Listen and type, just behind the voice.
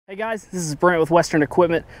Hey guys, this is Brent with Western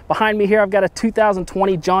Equipment. Behind me here I've got a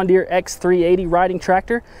 2020 John Deere X380 riding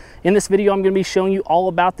tractor. In this video I'm going to be showing you all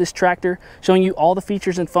about this tractor, showing you all the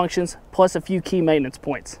features and functions, plus a few key maintenance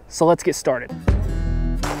points. So let's get started.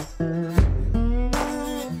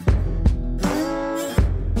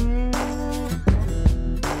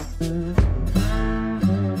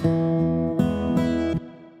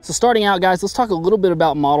 So starting out, guys, let's talk a little bit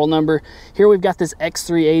about model number. Here we've got this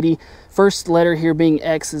X380. First letter here being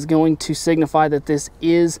X is going to signify that this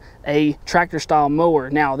is a tractor style mower.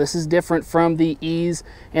 Now, this is different from the E's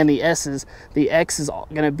and the S's. The X is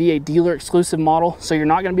going to be a dealer exclusive model, so you're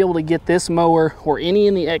not going to be able to get this mower or any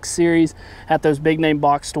in the X series at those big name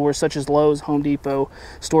box stores such as Lowe's, Home Depot,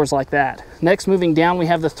 stores like that. Next, moving down, we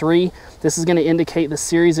have the 3. This is going to indicate the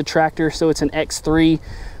series of tractor, so it's an X3.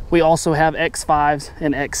 We also have X5s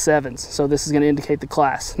and X7s, so this is going to indicate the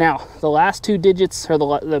class. Now, the last two digits, or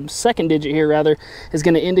the second digit here rather, is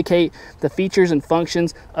going to indicate the features and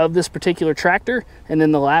functions of this particular tractor, and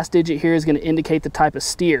then the last digit here is going to indicate the type of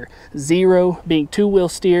steer. 0 being 2-wheel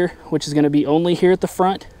steer, which is going to be only here at the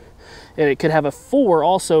front. And it could have a 4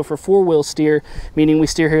 also for 4-wheel steer, meaning we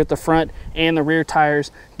steer here at the front and the rear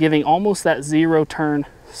tires, giving almost that 0 turn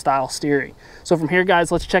style steering. So from here, guys,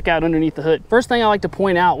 let's check out underneath the hood. First thing I like to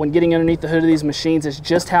point out when getting underneath the hood of these machines is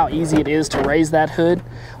just how easy it is to raise that hood.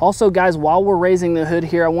 Also, guys, while we're raising the hood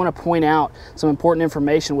here, I want to point out some important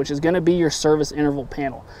information, which is going to be your service interval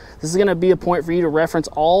panel. This is going to be a point for you to reference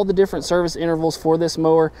all the different service intervals for this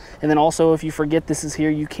mower, and then also if you forget this is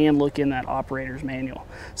here, you can look in that operator's manual.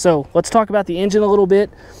 So let's talk about the engine a little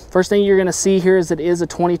bit. First thing you're going to see here is it is a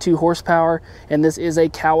 22 horsepower, and this is a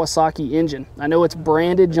Kawasaki engine. I know it's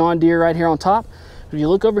branded John Deere right here on top. If you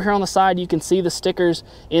look over here on the side, you can see the stickers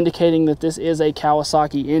indicating that this is a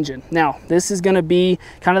Kawasaki engine. Now, this is going to be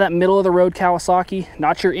kind of that middle of the road Kawasaki,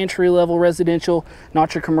 not your entry-level residential,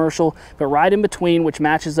 not your commercial, but right in between, which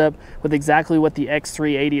matches up with exactly what the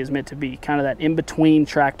X380 is meant to be, kind of that in-between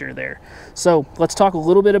tractor there. So let's talk a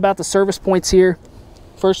little bit about the service points here.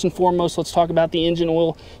 First and foremost, let's talk about the engine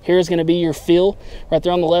oil. Here is going to be your fill right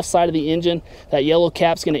there on the left side of the engine. That yellow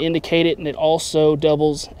cap is going to indicate it, and it also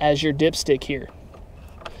doubles as your dipstick here.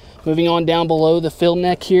 Moving on down below the fill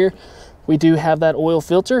neck here, we do have that oil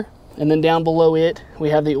filter, and then down below it,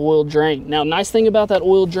 we have the oil drain. Now, nice thing about that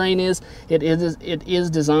oil drain is it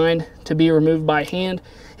is designed to be removed by hand.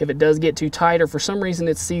 If it does get too tight or for some reason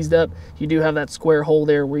it's seized up, you do have that square hole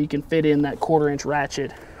there where you can fit in that 1/4-inch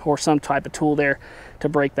ratchet or some type of tool there to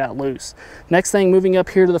break that loose. Next thing, moving up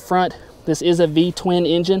here to the front, this is a V-twin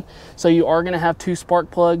engine, so you are going to have 2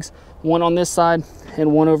 spark plugs, one on this side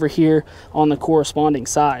and one over here on the corresponding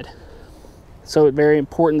side. So it's very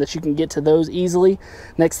important that you can get to those easily.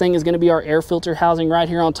 Next thing is going to be our air filter housing right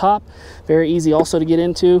here on top. Very easy also to get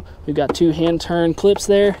into. We've got 2 hand turn clips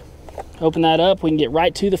there. Open that up, we can get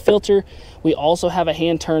right to the filter. We also have a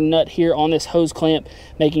hand turn nut here on this hose clamp,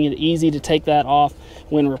 making it easy to take that off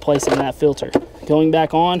when replacing that filter. Going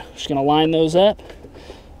back on, just going to line those up,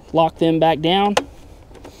 lock them back down.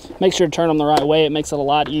 Make sure to turn them the right way, it makes it a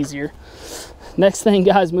lot easier. Next thing,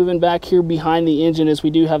 guys, moving back here behind the engine is we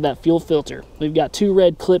do have that fuel filter. We've got 2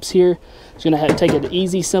 red clips here. It's going to take an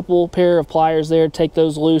easy, simple pair of pliers there, take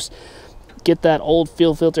those loose, get that old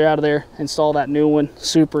fuel filter out of there, install that new one.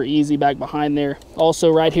 Super easy back behind there. Also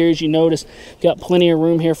right here, as you notice, got plenty of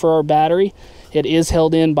room here for our battery. It is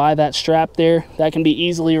held in by that strap there. That can be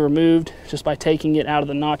easily removed just by taking it out of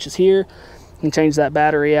the notches here and change that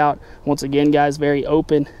battery out. Once again, guys, very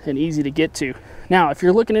open and easy to get to. Now, if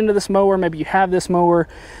you're looking into this mower, maybe you have this mower,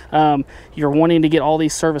 you're wanting to get all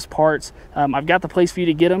these service parts, I've got the place for you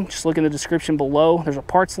to get them. Just look in the description below. There's a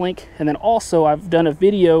parts link. And then also I've done a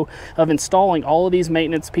video of installing all of these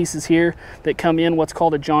maintenance pieces here that come in what's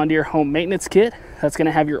called a John Deere home maintenance kit. That's going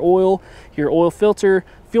to have your oil filter,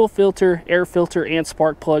 fuel filter, air filter, and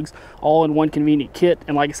spark plugs all in one convenient kit.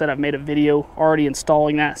 And like I said, I've made a video already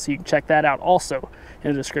installing that, so you can check that out also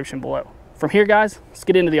in the description below. From here, guys, let's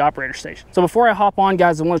get into the operator station. So before I hop on,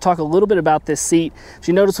 guys, I want to talk a little bit about this seat. As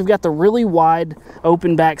you notice, we've got the really wide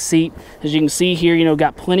open back seat. As you can see here, you know,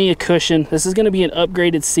 got plenty of cushion. This is going to be an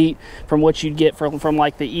upgraded seat from what you'd get from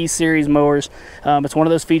like the E-Series mowers. It's one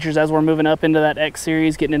of those features as we're moving up into that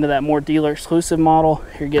X-Series, getting into that more dealer exclusive model.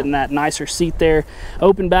 You're getting that nicer seat there.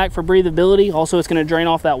 Open back for breathability. Also, it's going to drain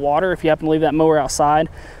off that water if you happen to leave that mower outside.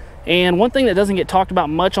 And one thing that doesn't get talked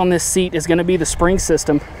about much on this seat is going to be the spring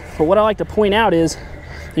system. But what I like to point out is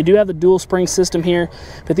they do have the dual spring system here,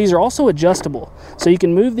 but these are also adjustable. So you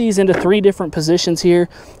can move these into 3 different positions here.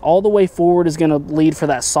 All the way forward is going to lead for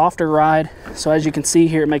that softer ride. So as you can see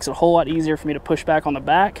here, it makes it a whole lot easier for me to push back on the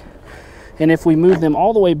back. And if we move them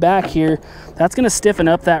all the way back here, that's going to stiffen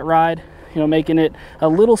up that ride, you know, making it a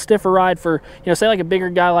little stiffer ride for, you know, say like a bigger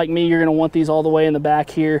guy like me. You're going to want these all the way in the back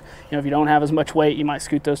here. You know, if you don't have as much weight, you might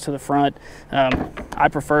scoot those to the front. I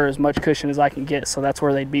prefer as much cushion as I can get, so that's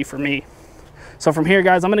where they'd be for me. So from here,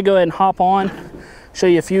 guys, I'm going to go ahead and hop on, show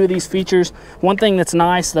you a few of these features. One thing that's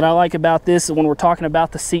nice that I like about this is when we're talking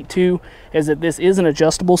about the seat too, is that this is an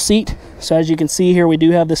adjustable seat. So as you can see here, we do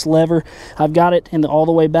have this lever. I've got it in the all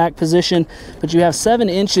the way back position, but you have 7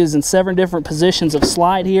 inches and 7 different positions of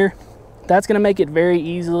slide here. That's going to make it very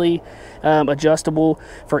easily adjustable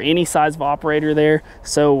for any size of operator there.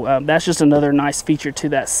 So that's just another nice feature to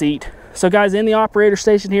that seat. So guys, in the operator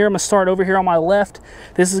station here, I'm going to start over here on my left.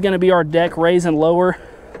 This is going to be our deck raise and lower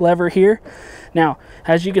lever here. Now,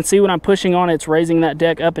 as you can see when I'm pushing on it, it's raising that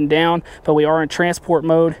deck up and down, but we are in transport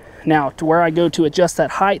mode. Now, to where I go to adjust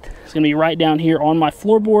that height, it's going to be right down here on my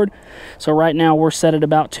floorboard. So right now we're set at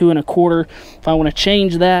about 2 1/4. If I want to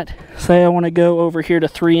change that, say I want to go over here to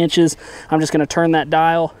 3 inches, I'm just going to turn that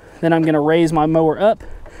dial. Then I'm going to raise my mower up.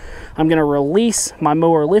 I'm going to release my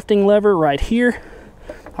mower lifting lever right here.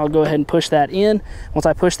 I'll go ahead and push that in. Once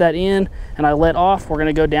I push that in and I let off, we're going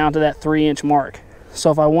to go down to that 3-inch mark. So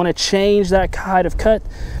if I want to change that height of cut,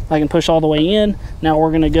 I can push all the way in. Now we're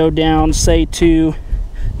going to go down, say, to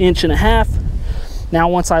 1.5 inches. Now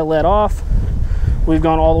once I let off, we've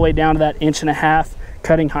gone all the way down to that 1.5 inch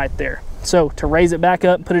cutting height there. So to raise it back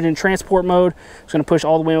up, put it in transport mode, I'm just going to push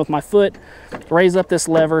all the way in with my foot, raise up this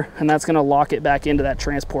lever, and that's going to lock it back into that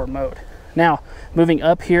transport mode. Now, moving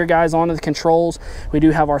up here, guys, onto the controls, we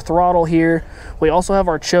do have our throttle here. We also have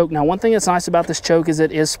our choke. Now, one thing that's nice about this choke is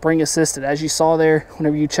it is spring assisted. As you saw there,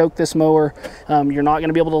 whenever you choke this mower, you're not going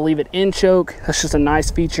to be able to leave it in choke. That's just a nice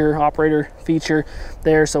feature, operator feature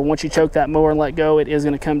there. So once you choke that mower and let go, it is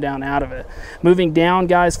going to come down out of it. Moving down,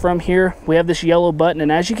 guys, from here, we have this yellow button,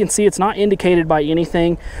 and as you can see, it's not indicated by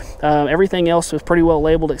anything. Everything else is pretty well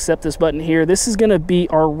labeled except this button here. This is going to be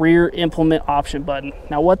our rear implement option button.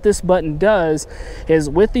 Now, what this button does is,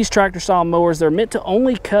 with these tractor style mowers, they're meant to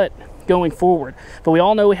only cut going forward, but we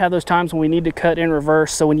all know we have those times when we need to cut in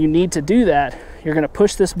reverse. So when you need to do that, you're going to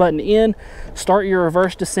push this button in, start your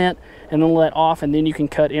reverse descent, and then let off, and then you can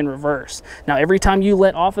cut in reverse. Now, every time you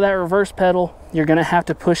let off of that reverse pedal, you're going to have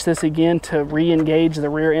to push this again to re-engage the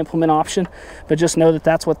rear implement option, but just know that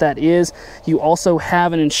that's what that is. You also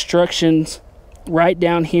have an instructions right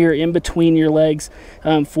down here in between your legs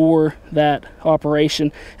for that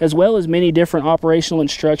operation, as well as many different operational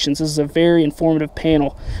instructions. This is a very informative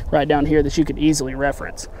panel right down here that you could easily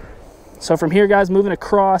reference. So from here, guys, moving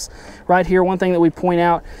across right here, one thing that we point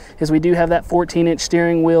out is we do have that 14-inch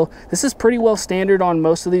steering wheel. This is pretty well standard on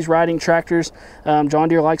most of these riding tractors. John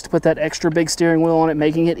Deere likes to put that extra big steering wheel on it,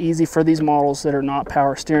 making it easy for these models that are not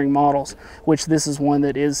power steering models, which this is one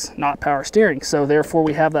that is not power steering. So therefore,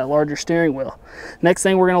 we have that larger steering wheel. Next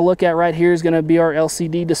thing we're going to look at right here is going to be our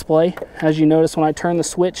LCD display. As you notice, when I turn the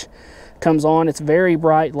switch, comes on, it's very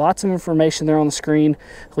bright, lots of information there on the screen.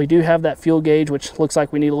 We do have that fuel gauge, which looks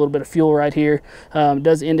like we need a little bit of fuel right here. It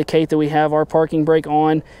does indicate that we have our parking brake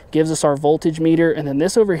on, gives us our voltage meter, and then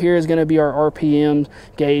this over here is going to be our RPM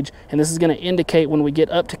gauge, and this is going to indicate when we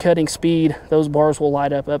get up to cutting speed, those bars will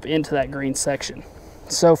light up into that green section.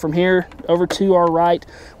 So from here over to our right,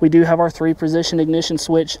 we do have our 3-position ignition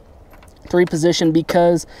switch. 3-position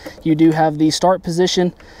because you do have the start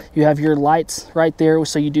position, you have your lights right there,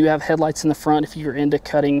 so you do have headlights in the front if you're into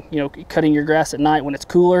cutting, you know, cutting your grass at night when it's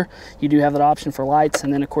cooler. You do have that option for lights,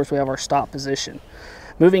 and then of course we have our stop position.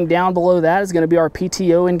 Moving down below that is going to be our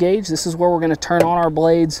PTO engage. This is where we're going to turn on our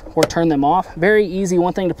blades or turn them off. Very easy.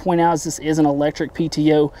 One thing to point out is this is an electric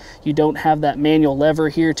PTO. You don't have that manual lever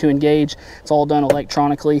here to engage. It's all done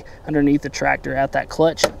electronically underneath the tractor at that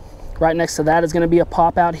clutch. Right next to that is going to be a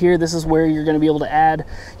pop out here. This is where you're going to be able to add,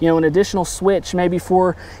 you know, an additional switch, maybe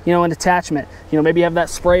for, you know, an attachment. You know, maybe you have that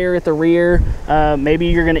sprayer at the rear. Maybe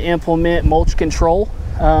you're going to implement mulch control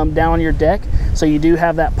down on your deck. So you do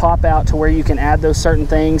have that pop out to where you can add those certain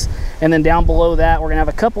things. And then down below that, we're going to have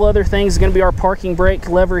a couple other things. It's going to be our parking brake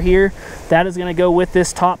lever here. That is going to go with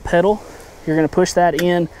this top pedal. You're going to push that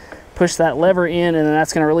in, push that lever in, and then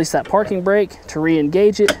that's going to release that parking brake to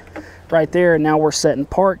re-engage it right there. And now we're set in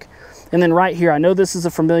park. And then right here, I know this is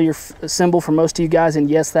a familiar symbol for most of you guys, and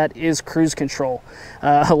yes, that is cruise control.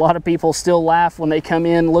 A lot of people still laugh when they come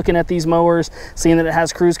in looking at these mowers, seeing that it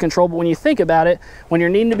has cruise control, but when you think about it, when you're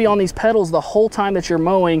needing to be on these pedals the whole time that you're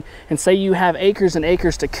mowing, and say you have acres and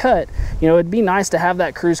acres to cut, you know, it'd be nice to have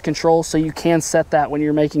that cruise control so you can set that when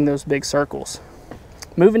you're making those big circles.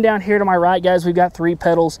 Moving down here to my right, guys, we've got 3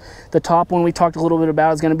 pedals. The top one we talked a little bit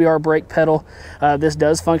about is going to be our brake pedal. This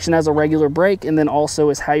does function as a regular brake, and then also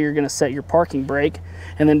is how you're going to set your parking brake.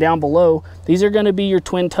 And then down below, these are going to be your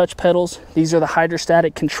twin touch pedals. These are the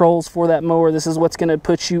hydrostatic controls for that mower. This is what's going to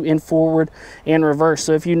put you in forward and reverse.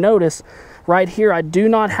 So if you notice, right here, I do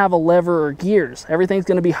not have a lever or gears. Everything's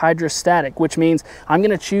going to be hydrostatic, which means I'm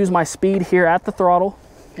going to choose my speed here at the throttle,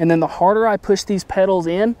 and then the harder I push these pedals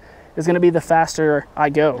in is going to be the faster I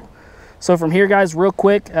go. So from here, guys, real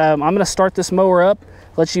quick, I'm going to start this mower up,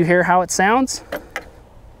 let you hear how it sounds.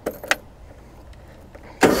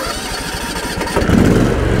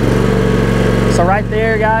 So right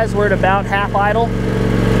there, guys, we're at about half idle.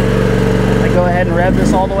 I go ahead and rev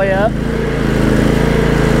this all the way up.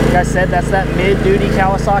 Like I said, that's that mid-duty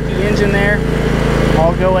Kawasaki engine there.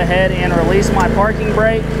 I'll go ahead and release my parking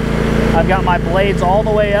brake. I've got my blades all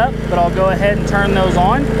the way up, but I'll go ahead and turn those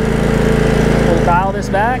on. We'll dial this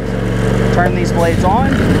back, turn these blades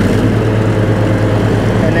on.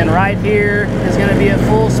 And then right here is going to be at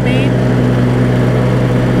full speed.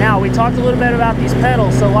 Now, we talked a little bit about these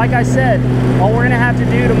pedals. So like I said, all we're going to have to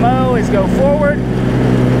do to mow is go forward.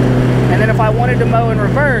 And then if I wanted to mow in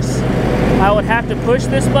reverse, I would have to push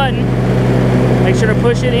this button, make sure to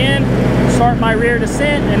push it in, start my rear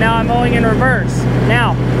descent, and now I'm mowing in reverse.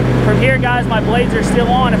 Now, from here, guys, my blades are still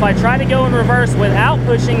on. If I try to go in reverse without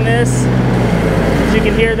pushing this, as you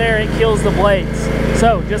can hear there, it kills the blades.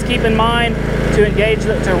 So just keep in mind to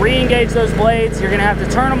re-engage those blades, you're going to have to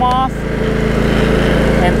turn them off,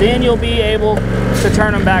 and then you'll be able to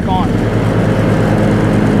turn them back on.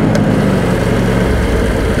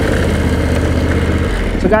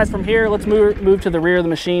 So guys, from here, let's move to the rear of the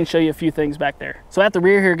machine, show you a few things back there. So at the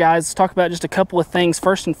rear here, guys, let's talk about just a couple of things.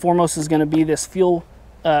 First and foremost is going to be this fuel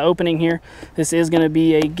opening here. This is going to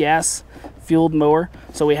be a gas fueled mower.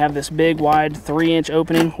 So we have this big wide 3-inch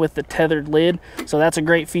opening with the tethered lid. So that's a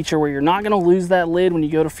great feature where you're not going to lose that lid when you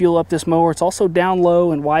go to fuel up this mower. It's also down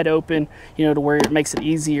low and wide open, you know, to where it makes it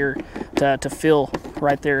easier to fill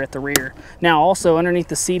right there at the rear. Now also underneath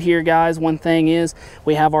the seat here, guys, one thing is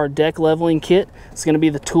we have our deck leveling kit. It's going to be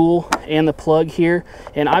the tool and the plug here,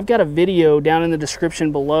 and I've got a video down in the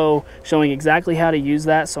description below showing exactly how to use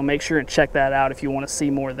that, so make sure and check that out if you want to see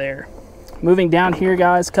more there. Moving down here,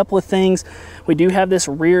 guys, a couple of things. We do have this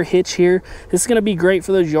rear hitch here. This is going to be great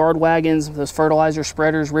for those yard wagons, those fertilizer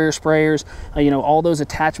spreaders, rear sprayers, you know, all those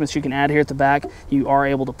attachments you can add here at the back, you are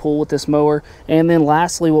able to pull with this mower. And then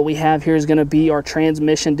lastly, what we have here is going to be our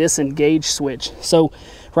transmission disengage switch. So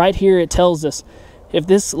right here, it tells us if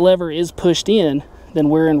this lever is pushed in, then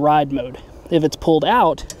we're in ride mode. If it's pulled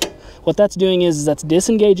out, what that's doing is that's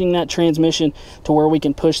disengaging that transmission to where we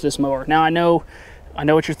can push this mower. Now, I know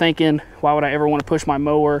what you're thinking, why would I ever want to push my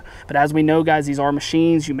mower? But as we know, guys, these are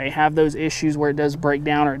machines. You may have those issues where it does break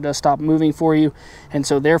down or it does stop moving for you. And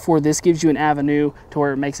so therefore, this gives you an avenue to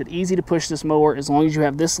where it makes it easy to push this mower. As long as you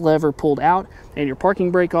have this lever pulled out and your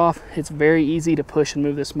parking brake off, it's very easy to push and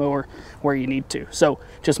move this mower where you need to. So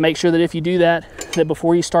just make sure that if you do that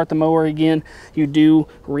before you start the mower again, you do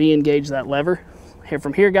re-engage that lever.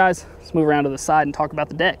 From here, guys, let's move around to the side and talk about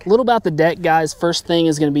the deck. A little about the deck, guys. First thing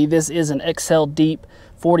is going to be, this is an XL Deep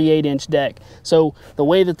 48-inch deck. So the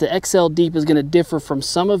way that the XL Deep is going to differ from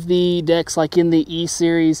some of the decks like in the E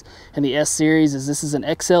series and the S series is this is an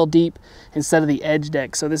XL Deep instead of the Edge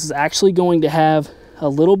deck. So this is actually going to have a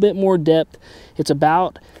little bit more depth. It's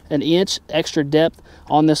about an inch extra depth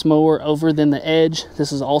on this mower over than the Edge.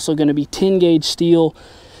 This is also going to be 10 gauge steel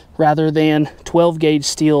rather than 12 gauge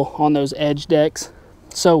steel on those Edge decks.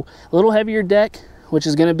 So a little heavier deck, which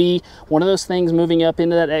is going to be one of those things moving up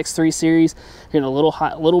into that X3 series. You're going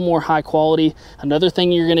to a little more high quality. Another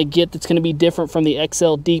thing you're going to get that's going to be different from the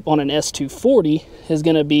XL Deep on an S240 is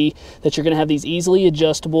going to be that you're going to have these easily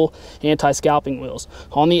adjustable anti-scalping wheels.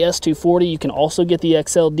 On the S240, you can also get the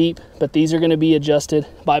XL Deep, but these are going to be adjusted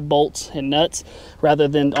by bolts and nuts rather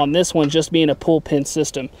than on this one just being a pull pin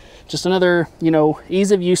system. Just another, you know,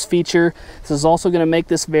 ease of use feature. This is also going to make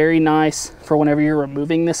this very nice for whenever you're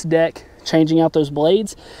removing this deck, changing out those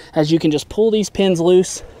blades, as you can just pull these pins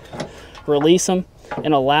loose, release them,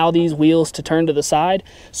 and allow these wheels to turn to the side.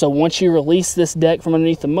 So once you release this deck from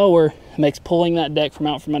underneath the mower, it makes pulling that deck from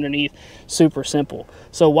out from underneath super simple.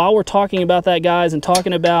 So while we're talking about that, guys, and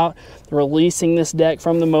talking about releasing this deck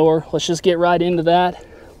from the mower, let's just get right into that.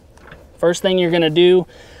 First thing you're going to do,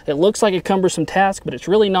 it looks like a cumbersome task, but it's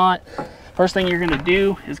really not. First thing you're going to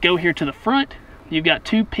do is go here to the front. You've got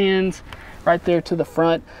 2 pins right there to the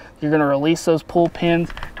front. You're going to release those pull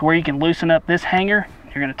pins to where you can loosen up this hanger.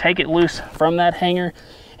 You're going to take it loose from that hanger,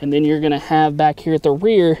 and then you're going to have back here at the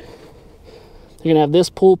rear You're gonna have this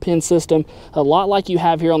pull pin system, a lot like you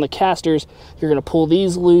have here on the casters. You're gonna pull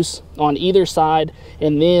these loose on either side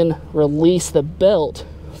and then release the belt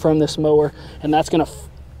from this mower, and that's gonna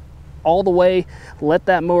all the way let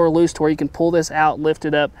that mower loose to where you can pull this out, lift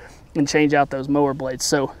it up, and change out those mower blades.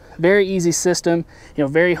 So very easy system, you know,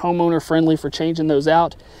 very homeowner friendly for changing those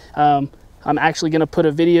out. I'm actually gonna put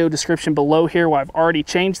a video description below here where I've already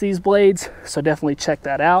changed these blades, so definitely check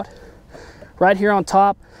that out. Right here on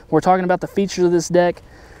top, we're talking about the features of this deck.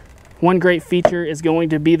 One great feature is going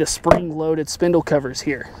to be the spring-loaded spindle covers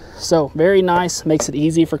here. So very nice, makes it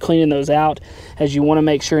easy for cleaning those out as you want to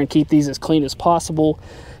make sure and keep these as clean as possible.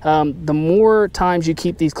 The more times you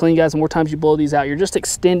keep these clean, guys, the more times you blow these out, you're just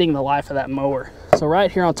extending the life of that mower. So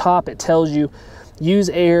right here on top, it tells you use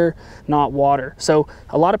air, not water. So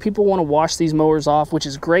a lot of people want to wash these mowers off, which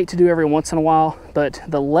is great to do every once in a while, but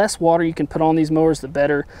the less water you can put on these mowers, the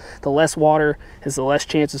better. The less water is the less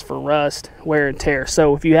chances for rust, wear, and tear.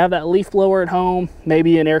 So if you have that leaf blower at home,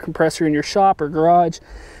 maybe an air compressor in your shop or garage,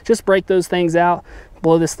 just break those things out,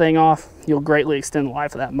 blow this thing off. You'll greatly extend the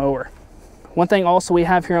life of that mower. One thing also we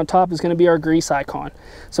have here on top is going to be our grease icon.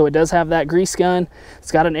 So it does have that grease gun.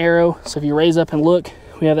 It's got an arrow. So if you raise up and look,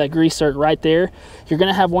 we have that grease zerk right there. You're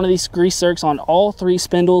going to have one of these grease zerks on all three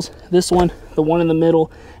spindles. This one, the one in the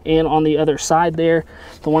middle, and on the other side there.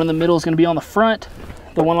 The one in the middle is going to be on the front.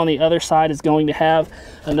 The one on the other side is going to have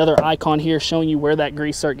another icon here showing you where that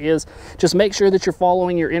grease zerk is. Just make sure that you're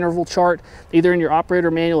following your interval chart, either in your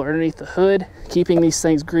operator manual or underneath the hood, keeping these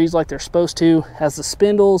things greased like they're supposed to, as the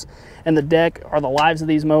spindles and the deck are the lives of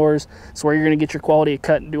these mowers. It's where you're going to get your quality of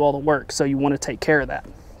cut and do all the work, so you want to take care of that.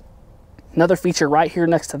 Another feature right here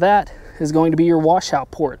next to that is going to be your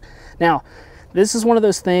washout port. Now, this is one of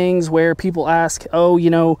those things where people ask, oh, you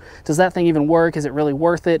know, does that thing even work? Is it really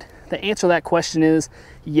worth it? The answer to that question is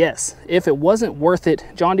yes. If it wasn't worth it,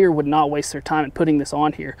 John Deere would not waste their time in putting this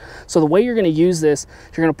on here. So the way you're going to use this,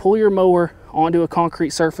 you're going to pull your mower onto a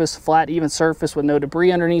concrete surface, flat, even surface with no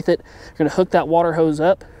debris underneath it. You're going to hook that water hose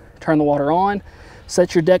up, turn the water on,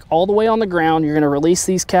 set your deck all the way on the ground. You're going to release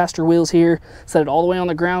these caster wheels here, set it all the way on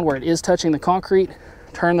the ground where it is touching the concrete,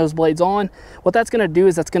 turn those blades on. What that's going to do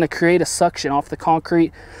is that's going to create a suction off the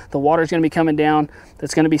concrete. The water is going to be coming down.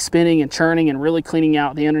 That's going to be spinning and churning and really cleaning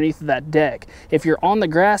out the underneath of that deck. If you're on the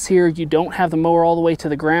grass here, you don't have the mower all the way to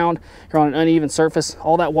the ground, you're on an uneven surface,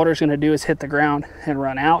 all that water is going to do is hit the ground and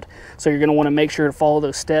run out. So you're going to want to make sure to follow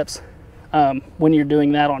those steps when you're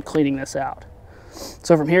doing that on cleaning this out.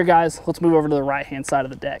 So from here, guys, let's move over to the right-hand side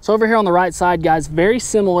of the deck. So over here on the right side, guys, very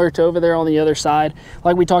similar to over there on the other side.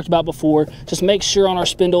 Like we talked about before, just make sure on our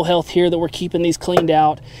spindle health here that we're keeping these cleaned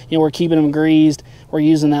out. You know, we're keeping them greased. We're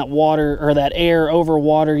using that water or that air over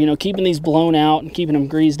water, you know, keeping these blown out and keeping them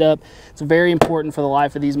greased up. It's very important for the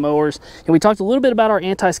life of these mowers. And we talked a little bit about our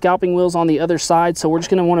anti-scalping wheels on the other side. So we're just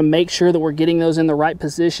going to want to make sure that we're getting those in the right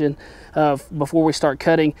position before we start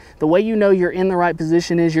cutting. The way you know you're in the right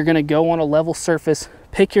position is you're going to go on a level surface,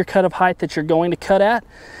 pick your cut of height that you're going to cut at.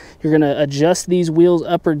 You're going to adjust these wheels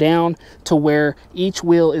up or down to where each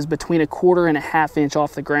wheel is between 1/4 and 1/2 inch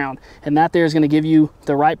off the ground. And that there is going to give you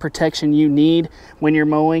the right protection you need when you're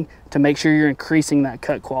mowing to make sure you're increasing that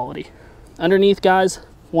cut quality. Underneath, guys,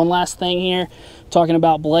 one last thing here, talking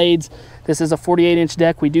about blades. This is a 48-inch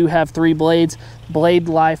deck. We do have 3 blades. Blade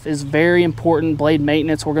life is very important. Blade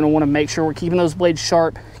maintenance, we're going to want to make sure we're keeping those blades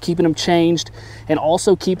sharp, keeping them changed, and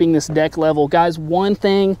also keeping this deck level. Guys, one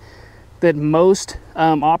thing that most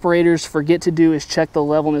operators forget to do is check the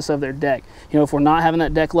levelness of their deck. You know, if we're not having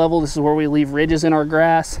that deck level, this is where we leave ridges in our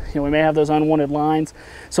grass. You know, we may have those unwanted lines.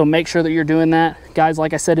 So make sure that you're doing that. Guys,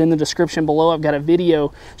 like I said in the description below, I've got a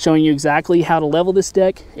video showing you exactly how to level this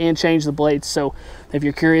deck and change the blades. So if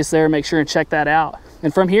you're curious there, make sure and check that out.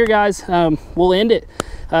 And from here, guys, we'll end it.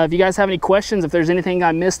 If you guys have any questions, if there's anything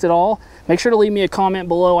I missed at all, make sure to leave me a comment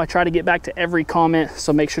below. I try to get back to every comment,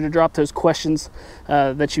 so make sure to drop those questions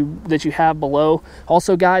that you have below.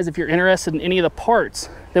 Also, guys, if you're interested in any of the parts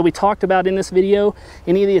that we talked about in this video,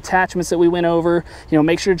 any of the attachments that we went over, you know,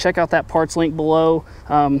 make sure to check out that parts link below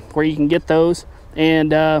where you can get those.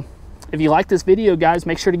 And if you like this video, guys,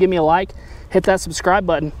 make sure to give me a like, hit that subscribe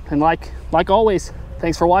button, and like always,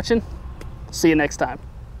 thanks for watching. See you next time.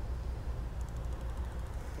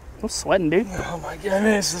 I'm sweating, dude. Oh my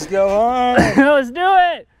goodness, let's go on. Let's do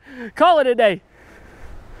it. Call it a day.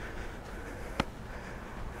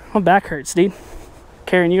 My back hurts, dude.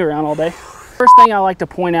 Carrying you around all day. First thing I like to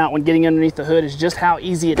point out when getting underneath the hood is just how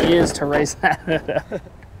easy it is to raise that hood up.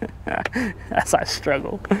 As I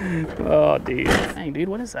struggle. Oh, dude. Dang, dude,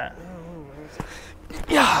 what is that?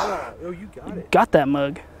 Yeah. Oh, you got it. Got that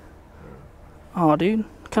mug. Oh, dude.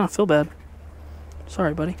 I kind of feel bad.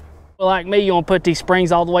 Sorry, buddy. Like me, you want to put these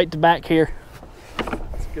springs all the way to the back here.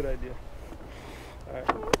 That's a good idea.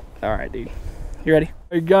 All right, dude. You ready?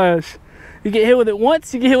 Oh gosh. You get hit with it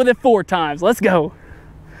once, you get hit with it 4 times. Let's go.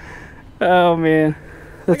 Oh man.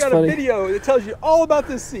 That's I got funny. a video that tells you all about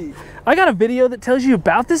this seat. I got a video that tells you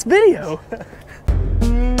about this video.